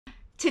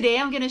Today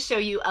I'm going to show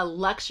you a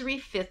luxury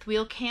fifth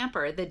wheel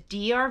camper, the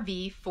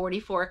DRV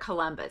 44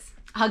 Columbus.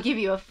 I'll give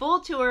you a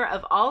full tour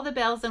of all the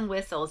bells and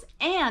whistles,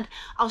 and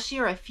I'll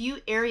share a few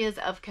areas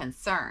of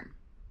concern.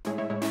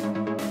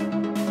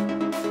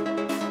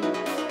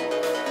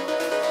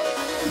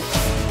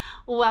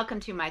 Welcome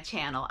to my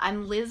channel.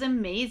 I'm Liz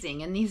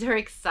Amazing, and these are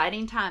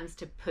exciting times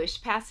to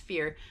push past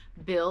fear,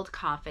 build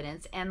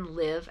confidence, and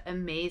live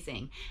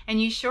amazing.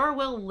 And you sure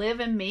will live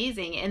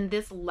amazing in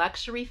this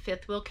luxury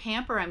fifth wheel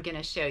camper I'm going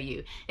to show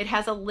you. It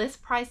has a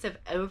list price of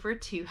over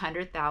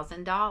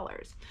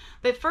 $200,000.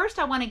 But first,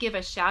 I want to give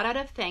a shout out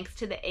of thanks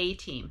to the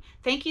A-Team.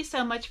 Thank you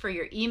so much for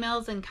your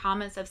emails and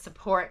comments of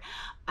support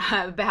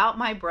about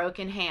my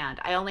broken hand.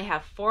 I only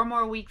have 4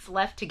 more weeks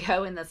left to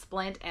go in the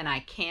splint, and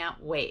I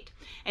can't wait.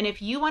 And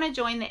if you want to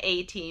join the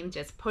A-Team,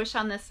 just push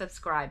on the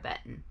subscribe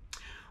button.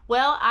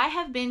 Well, I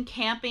have been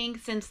camping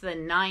since the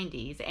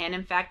 90s, and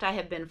in fact, I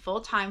have been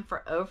full-time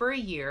for over a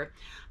year.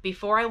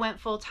 Before I went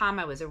full-time,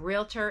 I was a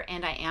realtor,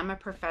 and I am a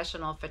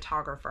professional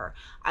photographer.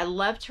 I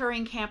love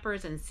touring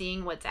campers and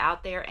seeing what's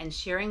out there and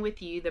sharing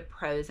with you the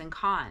pros and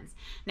cons.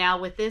 Now,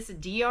 with this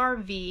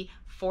DRV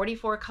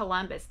 44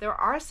 Columbus, there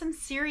are some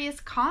serious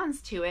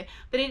cons to it,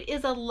 but it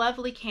is a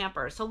lovely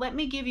camper. So let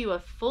me give you a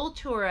full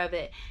tour of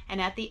it, and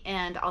at the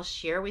end, I'll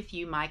share with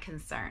you my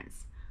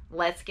concerns.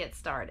 Let's get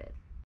started.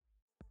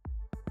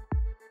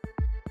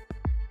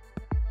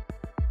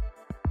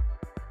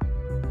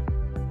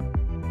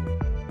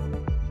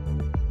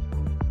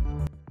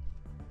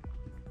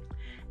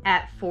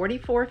 At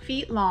 44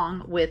 feet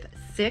long with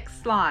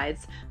 6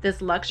 slides,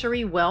 this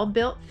luxury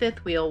well-built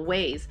fifth wheel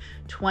weighs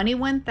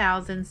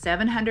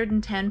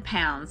 21,710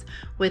 pounds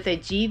with a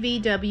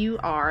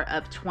GVWR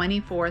of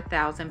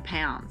 24,000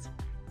 pounds.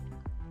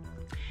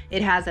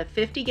 It has a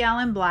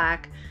 50-gallon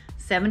black,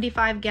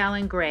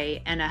 75-gallon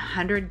gray, and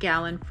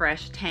 100-gallon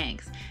fresh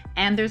tanks,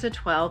 and there's a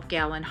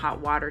 12-gallon hot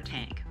water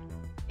tank.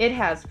 It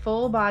has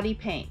full body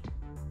paint.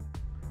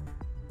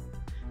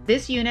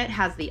 This unit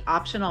has the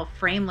optional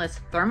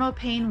frameless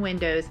thermopane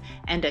windows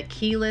and a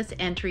keyless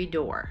entry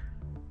door.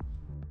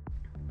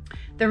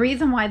 The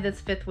reason why this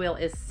fifth wheel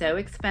is so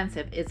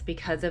expensive is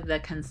because of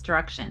the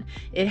construction.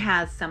 It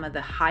has some of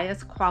the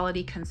highest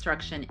quality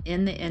construction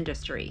in the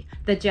industry.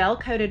 The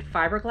gel-coated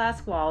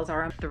fiberglass walls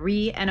are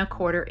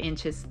 3¼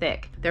 inches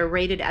thick. They're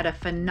rated at a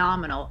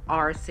phenomenal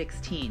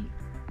R16.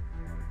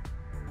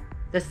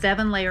 The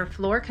 7-layer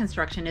floor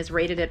construction is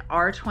rated at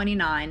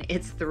R29.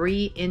 It's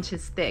 3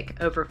 inches thick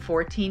over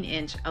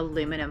 14-inch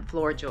aluminum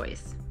floor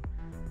joists.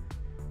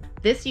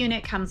 This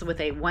unit comes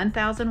with a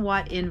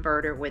 1,000-watt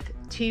inverter with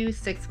 2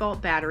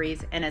 6-volt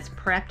batteries and is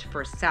prepped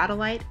for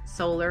satellite,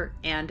 solar,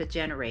 and a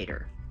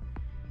generator.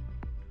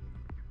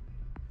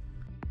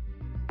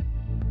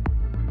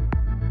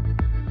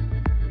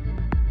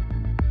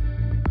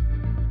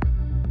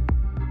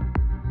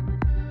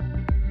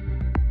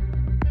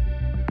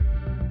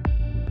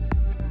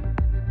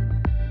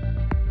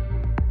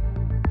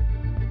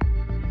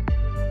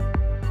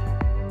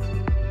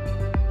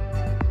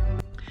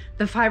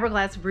 The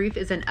fiberglass roof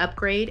is an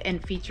upgrade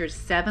and features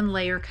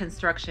 7-layer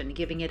construction,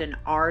 giving it an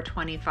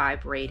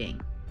R25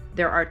 rating.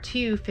 There are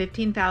 2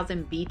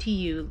 15,000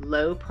 BTU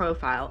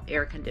low-profile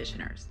air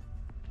conditioners.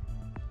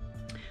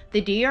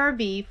 The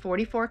DRV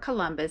 44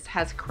 Columbus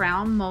has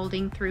crown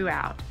molding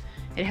throughout.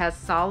 It has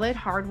solid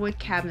hardwood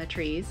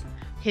cabinetries,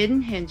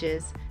 hidden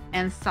hinges,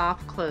 and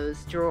soft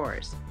close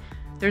drawers.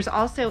 There's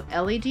also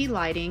LED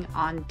lighting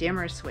on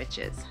dimmer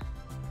switches.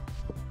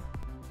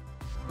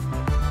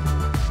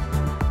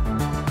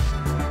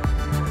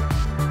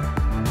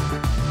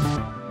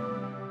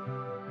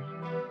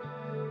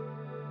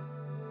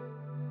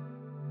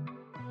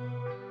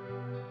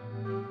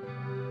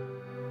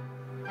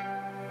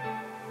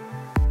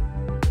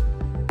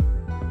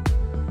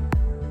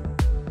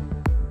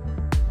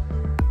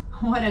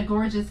 What a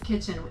gorgeous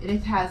kitchen.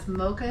 It has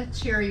mocha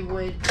cherry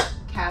wood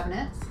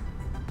cabinets,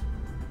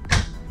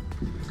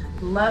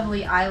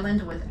 lovely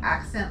island with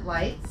accent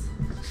lights,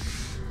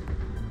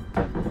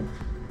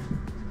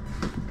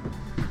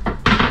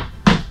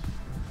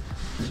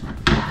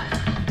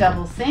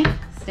 double sink,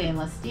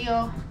 stainless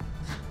steel,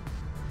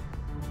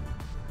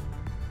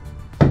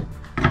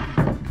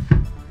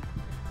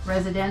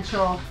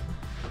 residential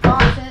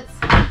faucets,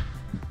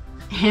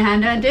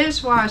 and a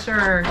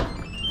dishwasher.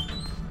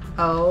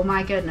 Oh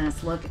my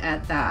goodness, look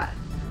at that.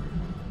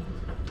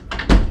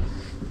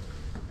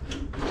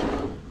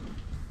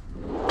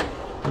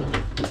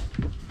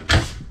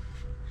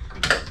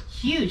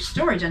 Huge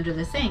storage under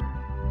the sink.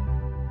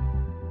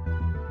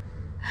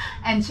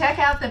 And check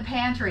out the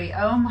pantry.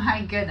 Oh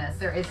my goodness,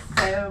 there is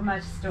so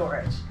much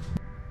storage.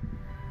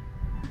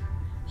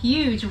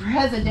 Huge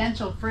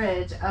residential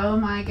fridge. Oh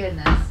my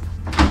goodness.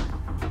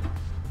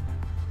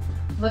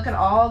 Look at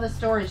all the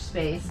storage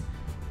space.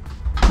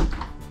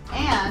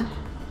 And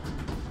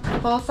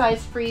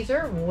full-size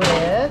freezer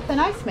with an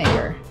ice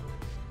maker.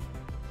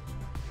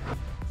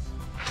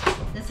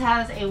 This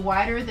has a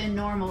wider than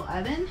normal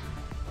oven,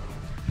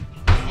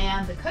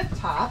 and the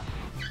cooktop.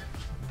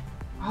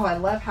 Oh, I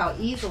love how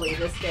easily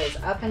this goes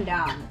up and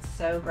down. It's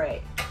so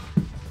great.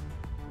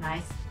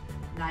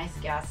 Nice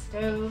gas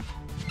stove.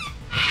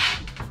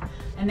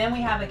 And then we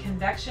have a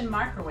convection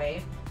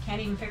microwave.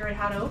 Can't even figure out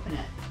how to open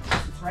it.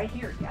 It's right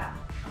here, yeah.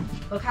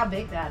 Look how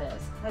big that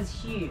is. That's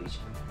huge.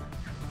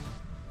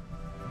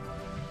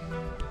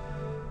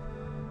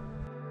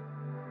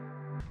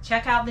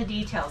 Check out the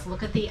details.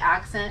 Look at the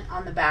accent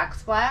on the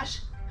backsplash,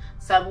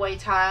 subway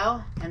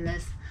tile, and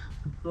this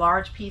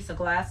large piece of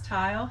glass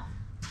tile.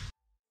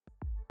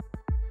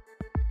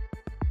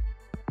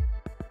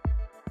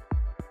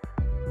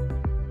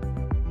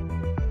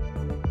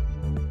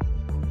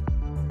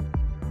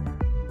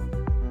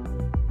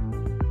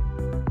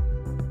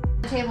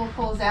 The table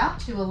pulls out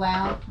to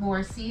allow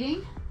more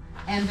seating,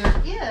 and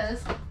there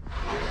is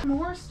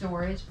more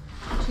storage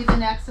to the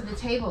next of the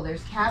table.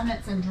 There's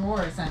cabinets and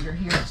drawers under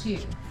here too.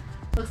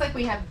 Looks like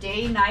we have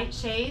day-night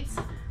shades,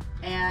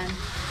 and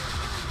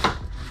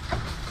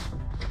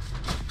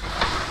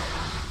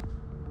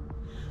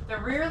the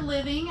rear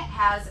living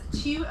has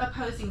 2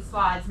 opposing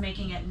slides,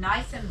 making it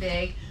nice and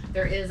big.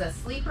 There is a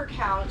sleeper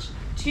couch,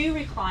 2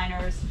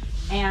 recliners,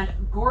 and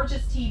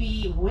gorgeous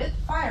TV with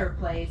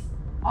fireplace,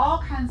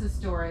 all kinds of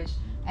storage.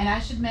 And I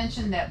should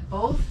mention that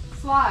both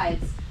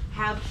slides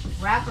have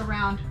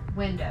wraparound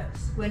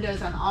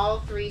windows on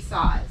all 3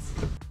 sides.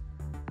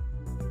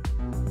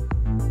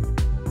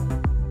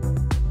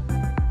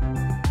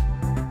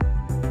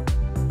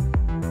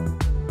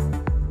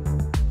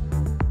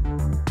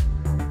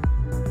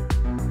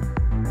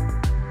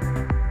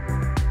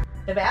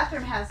 The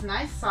bathroom has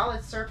nice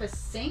solid surface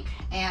sink,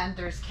 and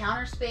there's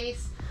counter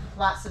space,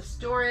 lots of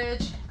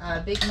storage,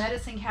 a big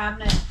medicine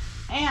cabinet,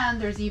 and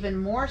there's even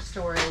more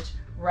storage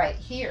right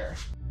here.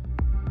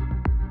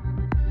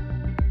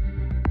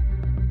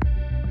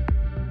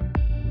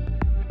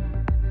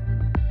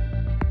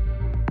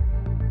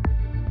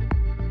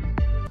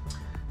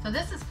 So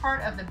this is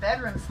part of the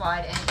bedroom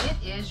slide, and it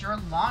is your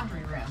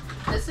laundry room.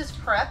 This is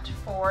prepped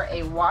for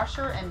a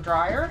washer and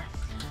dryer,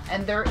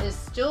 and there is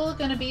still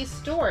going to be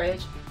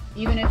storage.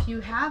 Even if you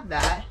have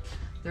that,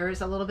 there is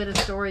a little bit of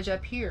storage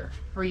up here,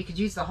 or you could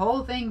use the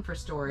whole thing for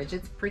storage.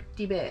 It's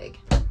pretty big.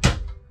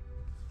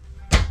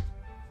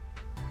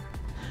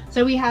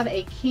 So we have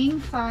a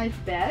king-size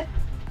bed,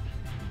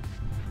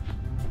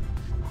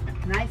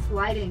 nice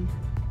lighting,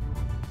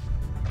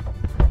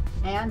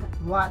 and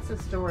lots of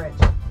storage.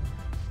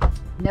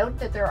 Note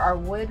that there are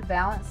wood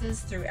valances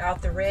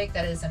throughout the rig.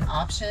 That is an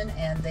option,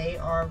 and they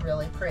are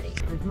really pretty.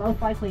 There's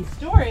most likely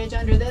storage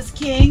under this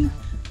king,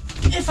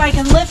 if I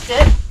can lift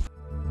it.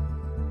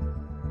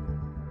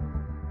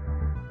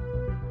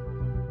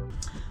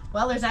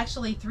 Well, there's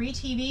actually 3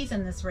 TVs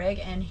in this rig,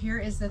 and here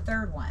is the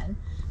 3rd one.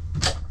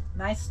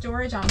 Nice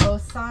storage on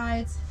both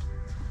sides.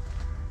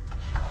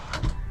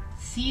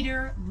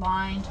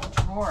 Cedar-lined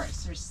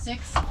drawers. There's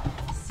 6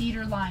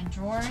 cedar-lined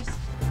drawers.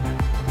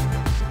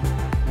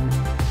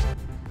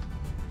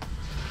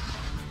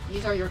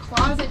 These are your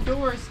closet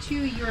doors to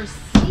your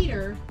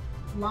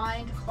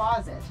cedar-lined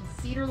closet.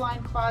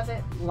 Cedar-lined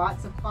closet,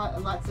 lots of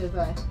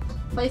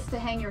place to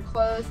hang your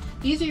clothes.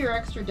 These are your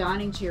extra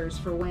dining chairs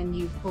for when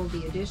you pull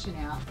the addition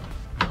out.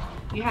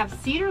 You have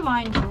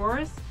cedar-lined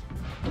drawers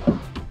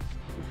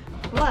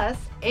plus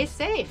a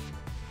safe.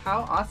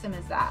 How awesome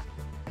is that?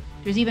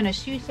 There's even a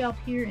shoe shelf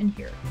here and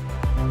here.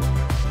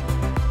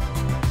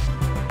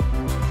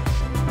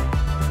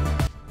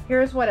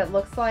 Here's what it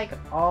looks like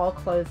all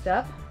closed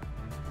up,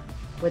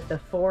 with the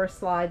 4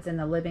 slides in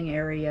the living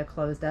area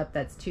closed up.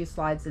 That's 2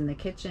 slides in the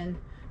kitchen,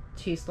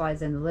 2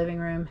 slides in the living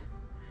room.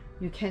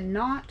 You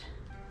cannot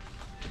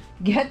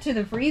get to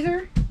the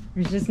freezer.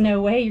 There's just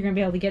no way you're gonna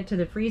be able to get to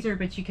the freezer,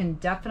 but you can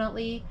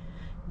definitely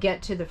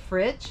get to the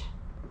fridge.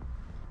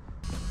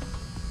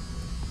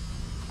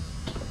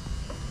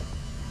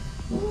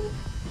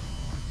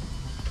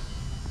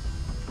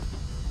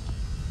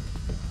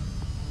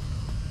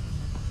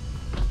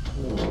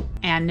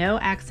 And no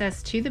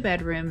access to the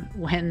bedroom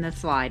when the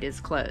slide is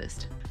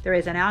closed. There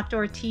is an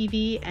outdoor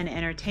TV and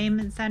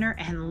entertainment center,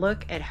 and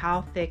look at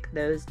how thick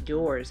those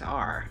doors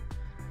are.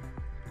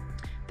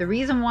 The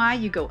reason why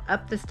you go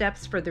up the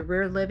steps for the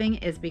rear living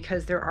is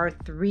because there are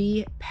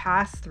 3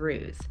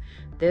 pass-throughs.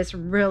 This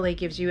really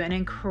gives you an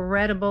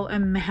incredible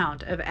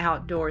amount of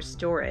outdoor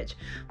storage.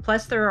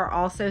 Plus, there are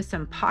also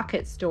some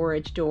pocket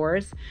storage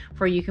doors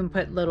where you can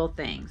put little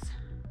things.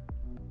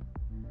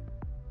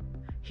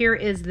 Here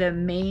is the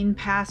main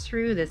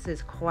pass-through. This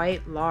is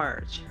quite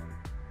large.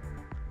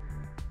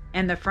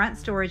 And the front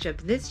storage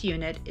of this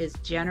unit is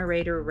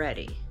generator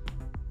ready.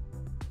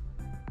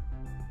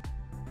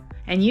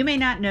 And you may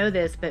not know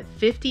this, but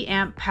 50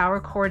 amp power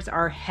cords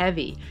are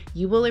heavy.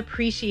 You will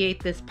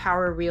appreciate this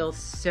power reel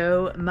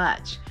so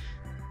much.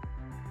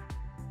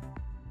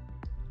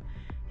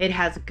 It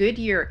has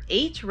Goodyear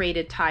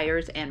H-rated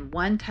tires and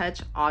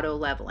one-touch auto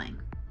leveling.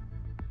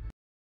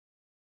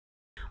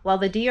 While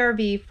the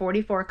DRV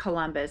 44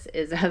 Columbus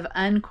is of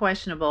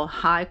unquestionable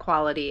high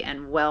quality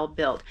and well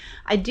built,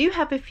 I do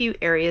have a few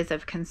areas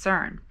of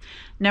concern.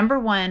 Number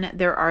 1,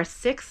 there are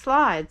 6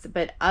 slides,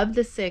 but of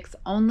the 6,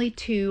 only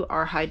 2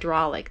 are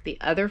hydraulic. The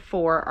other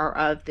 4 are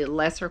of the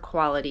lesser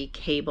quality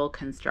cable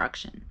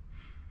construction.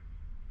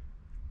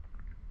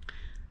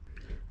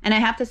 And I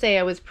have to say,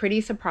 I was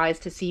pretty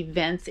surprised to see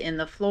vents in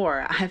the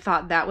floor. I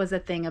thought that was a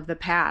thing of the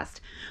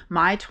past.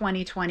 My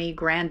 2020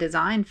 Grand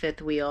Design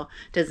fifth wheel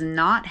does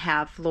not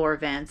have floor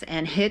vents,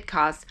 and it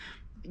costs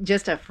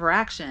just a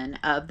fraction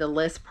of the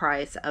list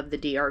price of the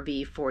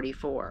DRV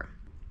 44.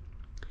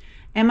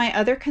 And my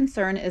other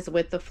concern is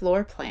with the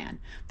floor plan.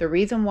 The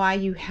reason why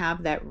you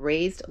have that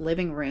raised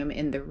living room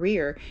in the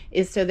rear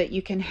is so that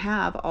you can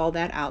have all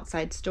that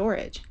outside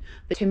storage.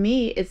 But to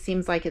me, it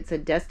seems like it's a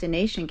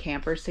destination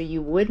camper, so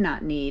you would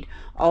not need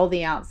all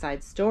the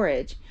outside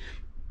storage.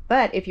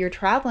 But if you're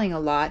traveling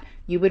a lot,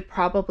 you would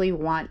probably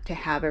want to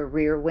have a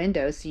rear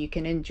window so you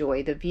can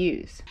enjoy the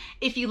views.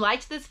 If you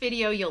liked this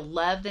video, you'll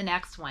love the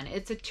next one.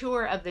 It's a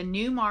tour of the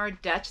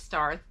Newmar Dutch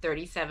Star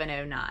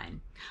 3709.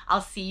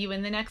 I'll see you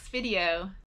in the next video.